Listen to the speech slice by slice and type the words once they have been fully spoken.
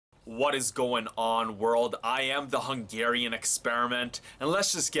What is going on, world? I am the Hungarian experiment, and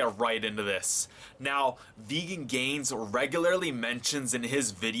let's just get right into this. Now, Vegan Gains regularly mentions in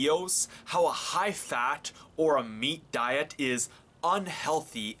his videos how a high fat or a meat diet is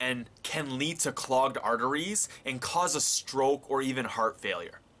unhealthy and can lead to clogged arteries and cause a stroke or even heart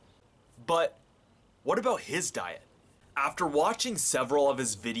failure. But what about his diet? After watching several of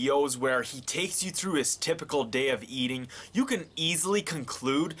his videos where he takes you through his typical day of eating, you can easily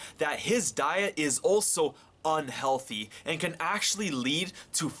conclude that his diet is also unhealthy and can actually lead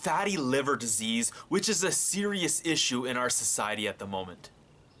to fatty liver disease, which is a serious issue in our society at the moment.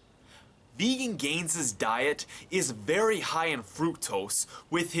 Vegan Gains' diet is very high in fructose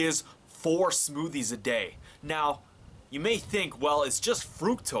with his 4 smoothies a day. Now, you may think, well, it's just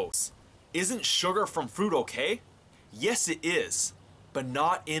fructose. Isn't sugar from fruit okay? Yes, it is, but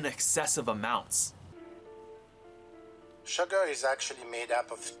not in excessive amounts. Sugar is actually made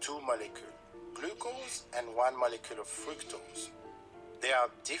up of 2 molecules, glucose and 1 molecule of fructose. They are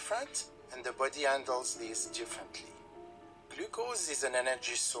different and the body handles these differently. Glucose is an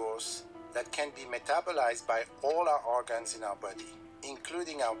energy source that can be metabolized by all our organs in our body,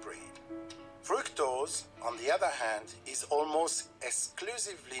 including our brain. Fructose, on the other hand, is almost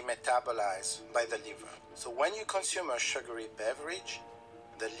exclusively metabolized by the liver. So when you consume a sugary beverage,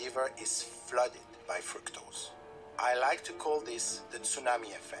 the liver is flooded by fructose. I like to call this the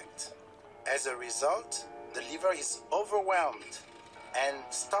tsunami effect. As a result, the liver is overwhelmed and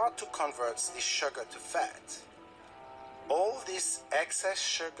starts to convert this sugar to fat. All this excess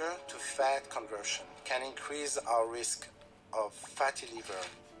sugar to fat conversion can increase our risk of fatty liver,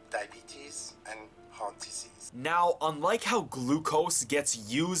 diabetes, and heart disease. Now, unlike how glucose gets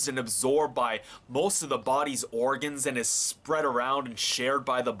used and absorbed by most of the body's organs and is spread around and shared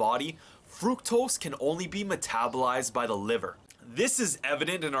by the body, fructose can only be metabolized by the liver. This is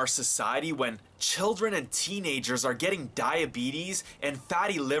evident in our society when children and teenagers are getting diabetes and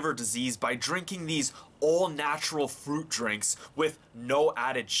fatty liver disease by drinking these all-natural fruit drinks with no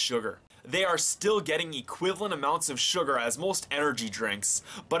added sugar. They are still getting equivalent amounts of sugar as most energy drinks,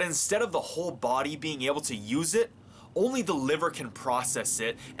 but instead of the whole body being able to use it, only the liver can process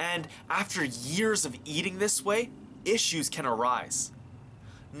it, and after years of eating this way, issues can arise.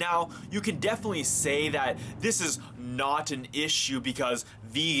 Now, you can definitely say that this is not an issue because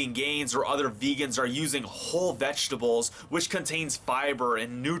Vegan Gains or other vegans are using whole vegetables which contains fiber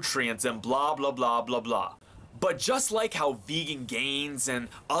and nutrients and blah blah blah blah blah. But just like how Vegan Gains and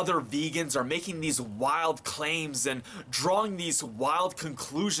other vegans are making these wild claims and drawing these wild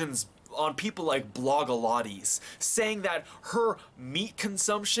conclusions on people like Blogilates, saying that her meat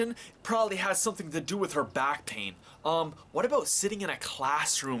consumption probably has something to do with her back pain. What about sitting in a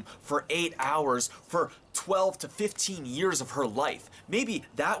classroom for 8 hours for 12 to 15 years of her life? Maybe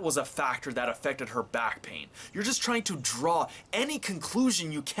that was a factor that affected her back pain. You're just trying to draw any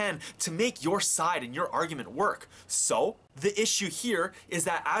conclusion you can to make your side and your argument work. So, the issue here is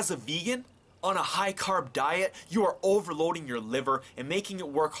that as a vegan, on a high carb diet, you are overloading your liver and making it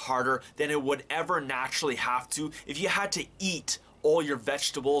work harder than it would ever naturally have to if you had to eat all your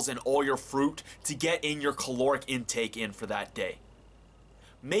vegetables and all your fruit to get in your caloric intake in for that day.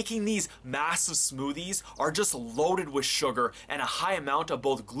 Making these massive smoothies are just loaded with sugar and a high amount of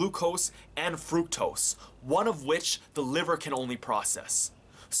both glucose and fructose, one of which the liver can only process.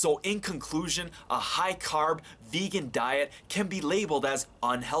 So in conclusion, a high carb vegan diet can be labeled as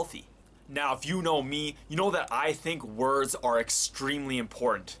unhealthy. Now, if you know me, you know that I think words are extremely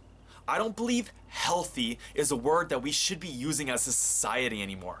important. I don't believe healthy is a word that we should be using as a society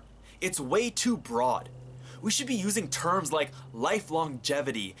anymore. It's way too broad. We should be using terms like life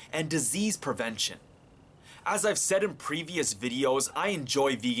longevity and disease prevention. As I've said in previous videos, I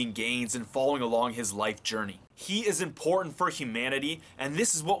enjoy Vegan Gains and following along his life journey. He is important for humanity, and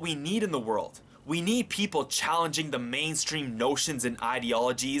this is what we need in the world. We need people challenging the mainstream notions and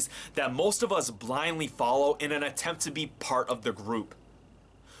ideologies that most of us blindly follow in an attempt to be part of the group.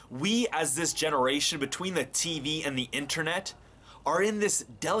 We, as this generation between the TV and the internet, are in this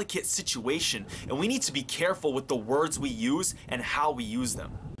delicate situation, and we need to be careful with the words we use and how we use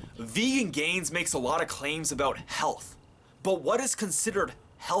them. Vegan Gains makes a lot of claims about health, but what is considered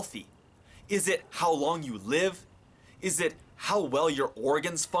healthy? Is it how long you live? Is it how well your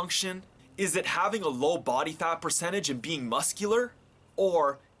organs function? Is it having a low body fat percentage and being muscular?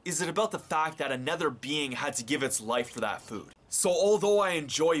 Or is it about the fact that another being had to give its life for that food? So although I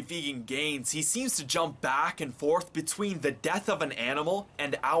enjoy Vegan Gains, he seems to jump back and forth between the death of an animal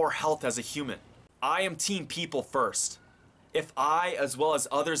and our health as a human. I am team people first. If I, as well as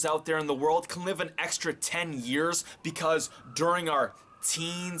others out there in the world, can live an extra 10 years because during our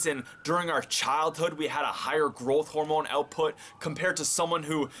teens and during our childhood we had a higher growth hormone output compared to someone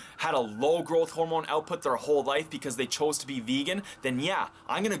who had a low growth hormone output their whole life because they chose to be vegan, then yeah,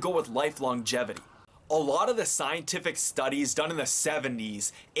 I'm gonna go with life longevity. A lot of the scientific studies done in the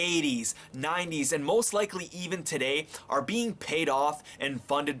 70s, 80s, 90s, and most likely even today are being paid off and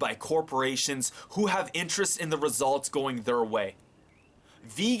funded by corporations who have interest in the results going their way.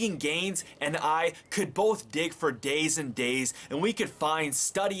 Vegan Gains and I could both dig for days and days, and we could find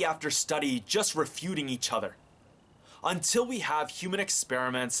study after study just refuting each other. Until we have human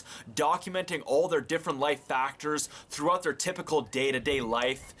experiments documenting all their different life factors throughout their typical day-to-day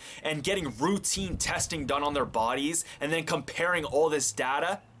life and getting routine testing done on their bodies and then comparing all this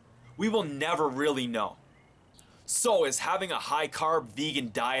data, we will never really know. So is having a high-carb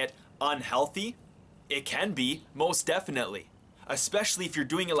vegan diet unhealthy? It can be, most definitely. Especially if you're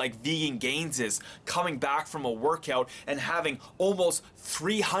doing it like Vegan Gains is, coming back from a workout and having almost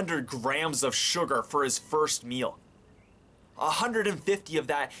 300 grams of sugar for his first meal. 150 of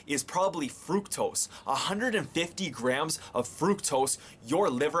that is probably fructose. 150 grams of fructose your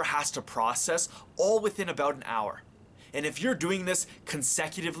liver has to process all within about an hour. And if you're doing this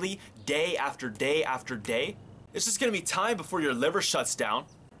consecutively, day after day after day, it's just gonna be time before your liver shuts down.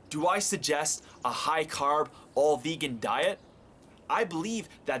 Do I suggest a high carb, all vegan diet? I believe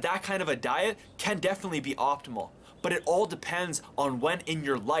that that kind of a diet can definitely be optimal, but it all depends on when in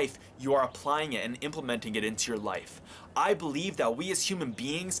your life you are applying it and implementing it into your life. I believe that we as human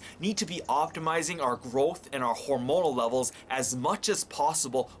beings need to be optimizing our growth and our hormonal levels as much as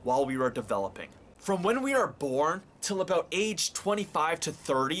possible while we are developing. From when we are born till about age 25 to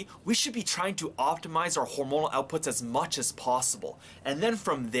 30, we should be trying to optimize our hormonal outputs as much as possible. And then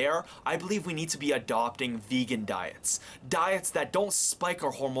from there, I believe we need to be adopting vegan diets. Diets that don't spike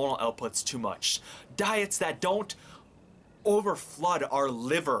our hormonal outputs too much. Diets that don't overflood our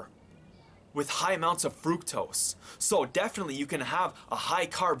liver with high amounts of fructose. So definitely you can have a high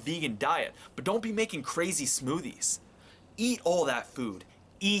carb vegan diet, but don't be making crazy smoothies. Eat all that food.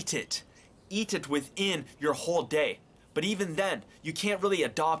 Eat it. Eat it within your whole day. But even then, you can't really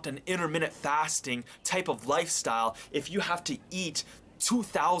adopt an intermittent fasting type of lifestyle if you have to eat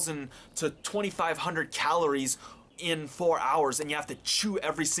 2,000 to 2,500 calories in 4 hours and you have to chew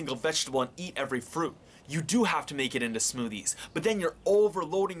every single vegetable and eat every fruit. You do have to make it into smoothies, but then you're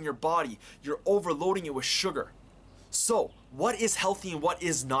overloading your body. You're overloading it with sugar. So, what is healthy and what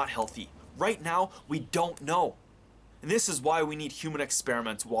is not healthy? Right now, we don't know. And this is why we need human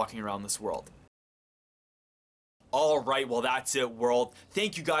experiments walking around this world. Alright, well that's it, world.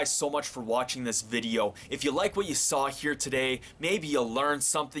 Thank you guys so much for watching this video. If you like what you saw here today, maybe you learned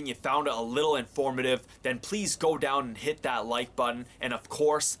something, you found it a little informative, then please go down and hit that like button, and of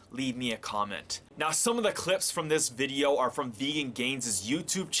course, leave me a comment. Now, some of the clips from this video are from Vegan Gains'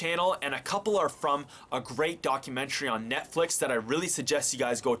 YouTube channel, and a couple are from a great documentary on Netflix that I really suggest you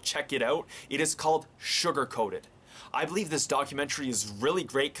guys go check it out. It is called Sugar Coated. I believe this documentary is really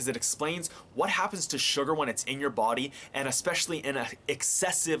great because it explains what happens to sugar when it's in your body, and especially in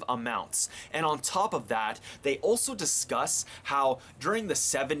excessive amounts. And on top of that, they also discuss how during the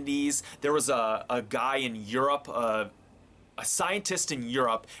 70s there was a guy in Europe, a scientist in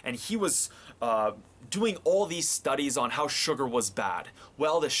Europe, and he was doing all these studies on how sugar was bad.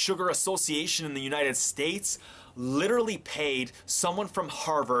 Well, the Sugar Association in the United States literally paid someone from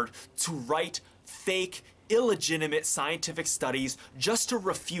Harvard to write fake, illegitimate scientific studies just to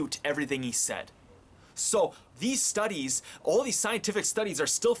refute everything he said. So these studies, all these scientific studies are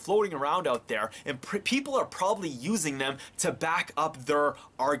still floating around out there, and people are probably using them to back up their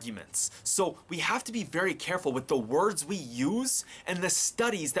arguments. So we have to be very careful with the words we use and the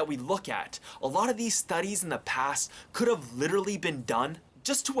studies that we look at. A lot of these studies in the past could have literally been done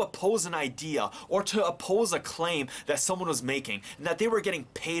just to oppose an idea or to oppose a claim that someone was making, and that they were getting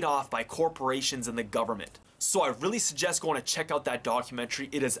paid off by corporations and the government. So I really suggest going to check out that documentary.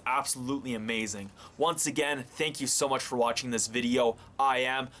 It is absolutely amazing. Once again, thank you so much for watching this video. I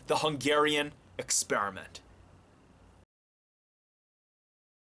am the Hungarian Experiment.